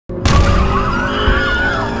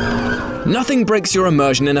Nothing breaks your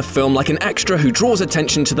immersion in a film like an extra who draws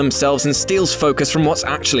attention to themselves and steals focus from what's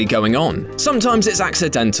actually going on. Sometimes it's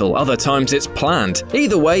accidental, other times it's planned.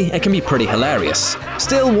 Either way, it can be pretty hilarious.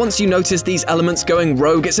 Still, once you notice these elements going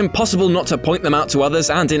rogue, it's impossible not to point them out to others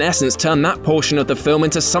and in essence turn that portion of the film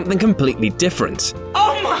into something completely different.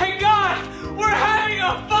 Oh my god! We're having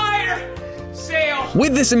a fire sale!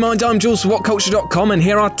 With this in mind, I'm Jules for Whatculture.com, and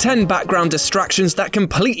here are 10 background distractions that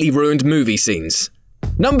completely ruined movie scenes.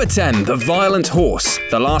 Number 10. The Violent Horse,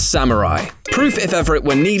 The Last Samurai. Proof, if ever it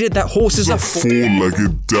were needed, that horses are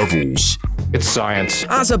four-legged devils. It's science.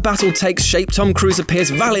 As a battle takes shape, Tom Cruise appears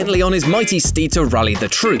valiantly on his mighty steed to rally the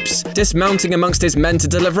troops, dismounting amongst his men to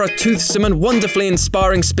deliver a toothsome and wonderfully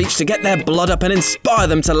inspiring speech to get their blood up and inspire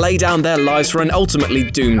them to lay down their lives for an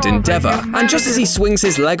ultimately doomed endeavor. And just as he swings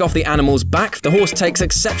his leg off the animal's back, the horse takes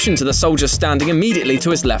exception to the soldier standing immediately to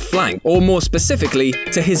his left flank, or more specifically,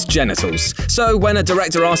 to his genitals. So when a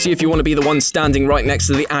director asks you if you want to be the one standing right next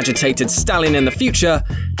to the agitated stallion in the future,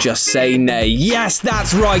 just say nay. Yes,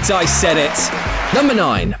 that's right, I said it! Number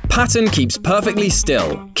 9. Patton keeps perfectly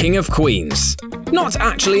still, King of Queens. Not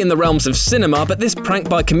actually in the realms of cinema, but this prank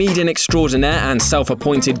by comedian extraordinaire and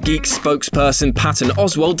self-appointed geek spokesperson Patton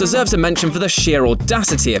Oswalt deserves a mention for the sheer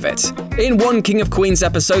audacity of it. In one King of Queens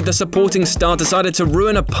episode, the supporting star decided to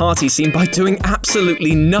ruin a party scene by doing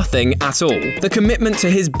absolutely nothing at all. The commitment to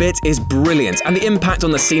his bit is brilliant, and the impact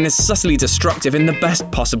on the scene is subtly destructive in the best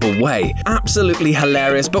possible way. Absolutely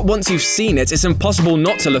hilarious, but once you've seen it, it's impossible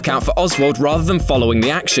not to look out for Oswald rather than following the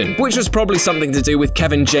action, which was probably something to do with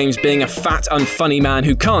Kevin James being a fat, unfunny man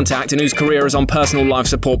who can't act and whose career is on personal life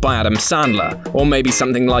support by Adam Sandler, or maybe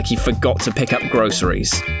something like he forgot to pick up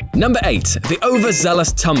groceries. Number 8. The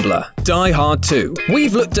overzealous Tumblr, Die Hard 2.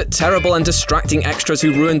 We've looked at terrible and distracting extras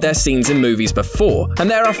who ruined their scenes in movies before, and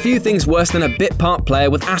there are few things worse than a bit part player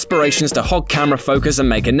with aspirations to hog camera focus and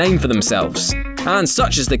make a name for themselves. And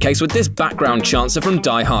such is the case with this background chancer from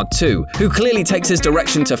Die Hard 2, who clearly takes his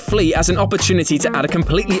direction to flee as an opportunity to add a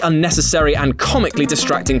completely unnecessary and comically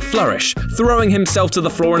distracting flourish, throwing himself to the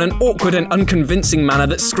floor in an awkward and unconvincing manner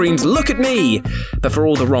that screams, "Look at me!" but for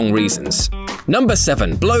all the wrong reasons. Number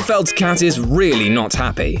 7. Blofeld's cat is really not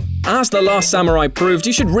happy. As The Last Samurai proved,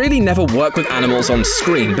 you should really never work with animals on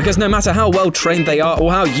screen, because no matter how well trained they are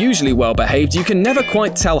or how usually well behaved, you can never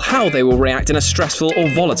quite tell how they will react in a stressful or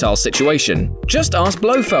volatile situation. Just ask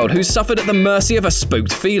Blofeld, who suffered at the mercy of a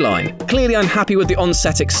spooked feline. Clearly unhappy with the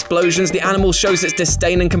on-set explosions, the animal shows its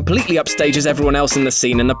disdain and completely upstages everyone else in the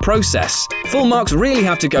scene in the process. Full marks really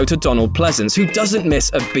have to go to Donald Pleasance, who doesn't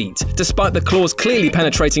miss a beat, despite the claws clearly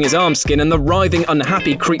penetrating his arm skin and the writhing,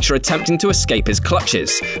 unhappy creature attempting to escape his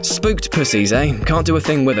clutches. Spooked pussies, eh? Can't do a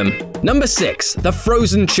thing with them. Number 6. The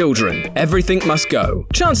Frozen Children, Everything Must Go.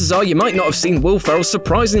 Chances are you might not have seen Will Ferrell's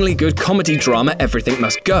surprisingly good comedy drama Everything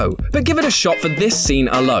Must Go, but give it a shot for this scene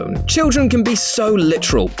alone. Children can be so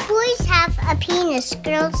literal. Boys have a penis,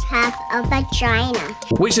 girls have a vagina.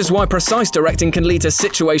 Which is why precise directing can lead to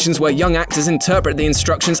situations where young actors interpret the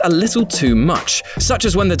instructions a little too much, such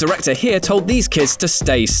as when the director here told these kids to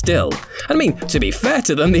stay still. I mean, to be fair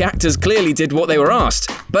to them, the actors clearly did what they were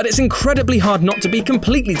asked, but it's incredibly hard not to be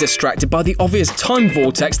completely distracted by the obvious time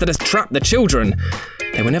vortex that has trapped the children.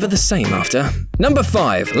 They were never the same after. Number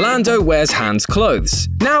 5. Lando wears Han's clothes.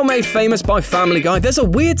 Now made famous by Family Guy, there's a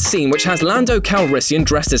weird scene which has Lando Calrissian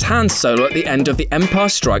dressed as Han Solo at the end of The Empire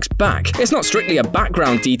Strikes Back. It's not strictly a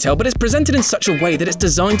background detail, but it's presented in such a way that it's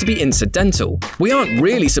designed to be incidental. We aren't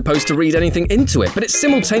really supposed to read anything into it, but it's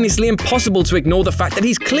simultaneously impossible to ignore the fact that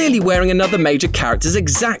he's clearly wearing another major character's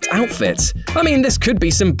exact outfit. I mean, this could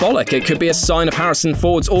be symbolic. It could be a sign of Harrison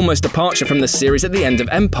Ford's almost departure from the series at the end of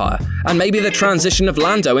Empire, and maybe the transition of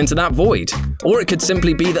Lando into that void. Or it could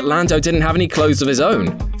simply be that Lando didn't have any clothes of his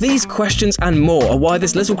own. These questions and more are why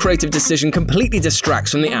this little creative decision completely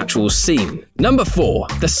distracts from the actual scene. Number 4.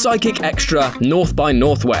 The psychic extra North by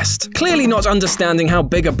Northwest. Clearly not understanding how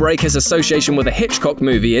big a break his association with a Hitchcock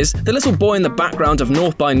movie is, the little boy in the background of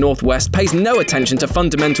North by Northwest pays no attention to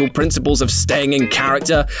fundamental principles of staying in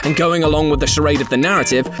character and going along with the charade of the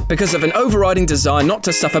narrative because of an overriding desire not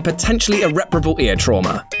to suffer potentially irreparable ear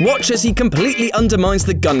trauma. Watch as he completely undermines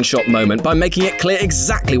the gunshot moment by making it clear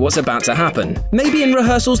exactly what's about to happen. Maybe in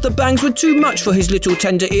rehearsals the bangs were too much for his little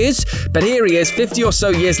tender ears, but here he is 50 or so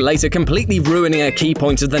years later completely ruining a key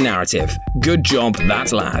point of the narrative. Good job,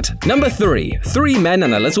 that lad. Number 3. 3 Men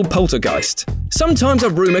and a Little Poltergeist. Sometimes a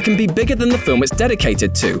rumour can be bigger than the film it's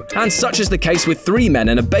dedicated to, and such is the case with 3 Men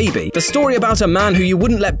and a Baby, the story about a man who you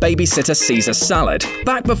wouldn't let babysit a Caesar salad.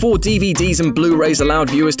 Back before DVDs and Blu-rays allowed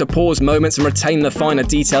viewers to pause moments and retain the finer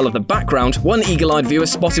detail of the background, one eagle-eyed viewer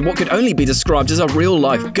spotted what could only be described as a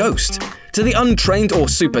real-life ghost. To the untrained or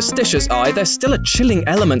superstitious eye, there's still a chilling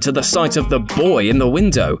element to the sight of the boy in the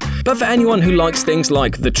window. But for anyone who likes things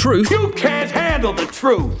like the truth, You can't handle the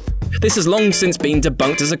truth! this has long since been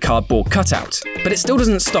debunked as a cardboard cutout, but it still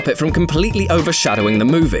doesn't stop it from completely overshadowing the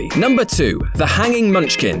movie. Number 2. The Hanging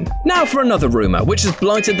Munchkin. Now for another rumour, which has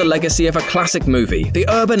blighted the legacy of a classic movie, the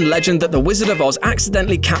urban legend that the Wizard of Oz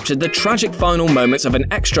accidentally captured the tragic final moments of an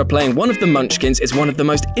extra playing one of the Munchkins is one of the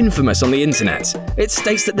most infamous on the internet. It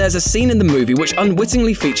states that there's a scene in the movie which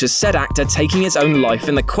unwittingly features said actor taking his own life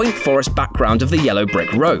in the quaint forest background of the yellow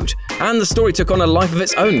brick road. And the story took on a life of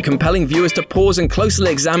its own, compelling viewers to pause and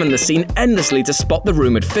closely examine the scene endlessly to spot the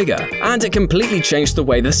rumoured figure. And it completely changed the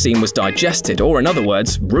way the scene was digested, or in other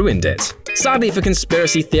words, ruined it. Sadly for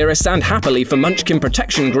conspiracy theorists and happily for Munchkin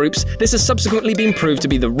protection groups, this has subsequently been proved to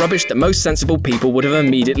be the rubbish that most sensible people would have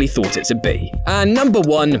immediately thought it to be. And number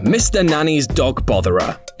 1, Mr. Nanny's dog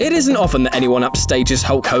botherer. It isn't often that anyone upstages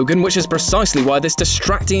Hulk Hogan, which is precisely why this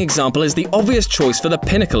distracting example is the obvious choice for the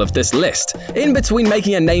pinnacle of this list. In between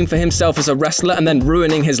making a name for himself as a wrestler and then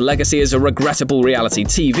ruining his legacy as a regrettable reality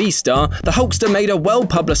TV star, the Hulkster made a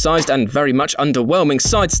well-publicised and very much underwhelming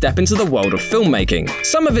sidestep into the world of filmmaking.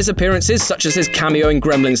 Some of his appearances, such as his cameo in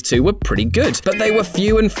Gremlins 2, were pretty good, but they were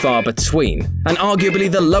few and far between. And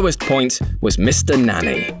arguably the lowest point was Mr.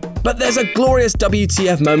 Nanny. But there's a glorious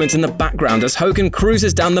WTF moment in the background as Hogan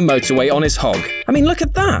cruises down the motorway on his hog. I mean, look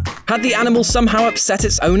at that. Had the animal somehow upset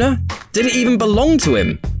its owner? Did it even belong to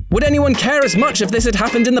him? Would anyone care as much if this had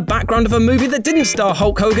happened in the background of a movie that didn't star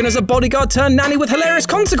Hulk Hogan as a bodyguard turned nanny with hilarious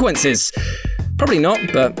consequences? Probably not,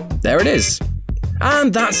 but there it is.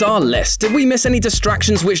 And that's our list. Did we miss any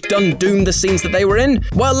distractions which done doomed the scenes that they were in?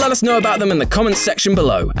 Well, let us know about them in the comments section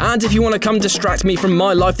below. And if you want to come distract me from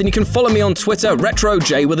my life, then you can follow me on Twitter,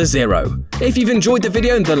 RetroJ with a 0. If you've enjoyed the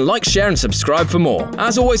video, then like, share and subscribe for more.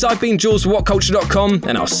 As always, I've been Jules for Whatculture.com,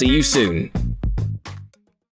 and I'll see you soon.